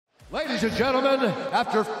Ladies and gentlemen,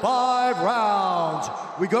 after 5 rounds,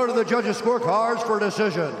 we go to the judges' scorecards for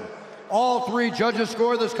decision. All 3 judges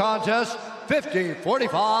score this contest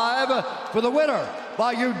 50-45 for the winner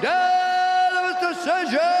by unanimous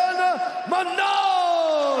decision,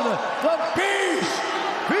 Manon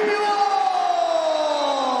Fiorot.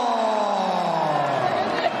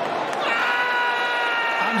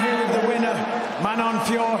 I'm here with the winner, Manon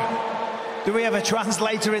Fiorot. Do we have a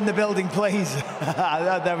translator in the building, please?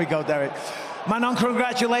 There we go, Derek. Manon,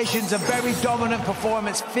 congratulations, a very dominant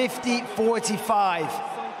performance, 50-45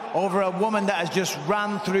 over a woman that has just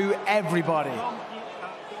ran through everybody.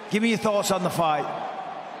 Give me your thoughts on the fight.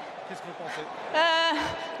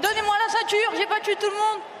 Donnez-moi la ceinture, j'ai battu tout le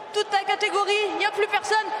monde, toute la catégorie, il n'y a plus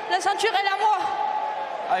personne, la ceinture elle est à moi.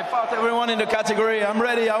 I fought everyone in the category, I'm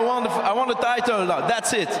ready, I want the title,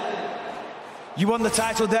 that's it. You won the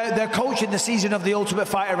title. They're coaching the season of The Ultimate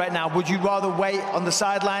Fighter right now. Would you rather wait on the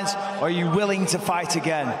sidelines, or are you willing to fight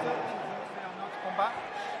again?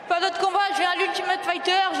 Pas d'autre combat, je viens à l'Ultimate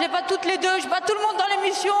Fighter, je les bats toutes les deux, je bats tout le monde dans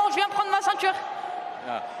l'émission, je viens prendre ma ceinture.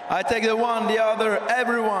 Yeah. I take the one, the other,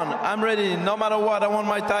 everyone. I'm ready, no matter what, I want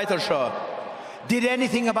my title shot. Did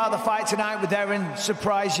anything about the fight tonight with Erin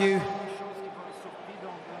surprise you?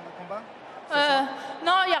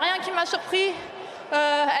 Non, il n'y a rien qui m'a surpris.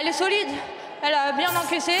 Elle est solide. Elle a bien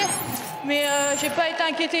encaissé, mais j'ai pas été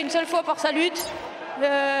inquiété une seule fois par sa lutte.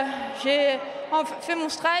 J'ai fait mon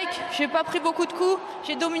strike, j'ai pas pris beaucoup de coups,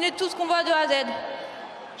 j'ai dominé tout ce combat de A à Z.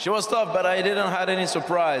 She was tough, but I didn't have any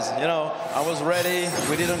surprise. You know, I was ready.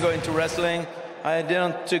 We didn't go into wrestling. I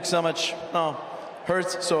didn't take so much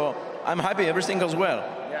hurt, so I'm happy. Everything goes well.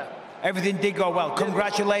 Yeah. Everything did go well.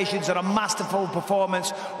 Congratulations on a masterful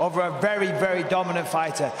performance over a very, very dominant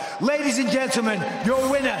fighter. Ladies and gentlemen, your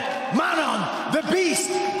winner, Manon the Beast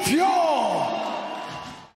Fiorot.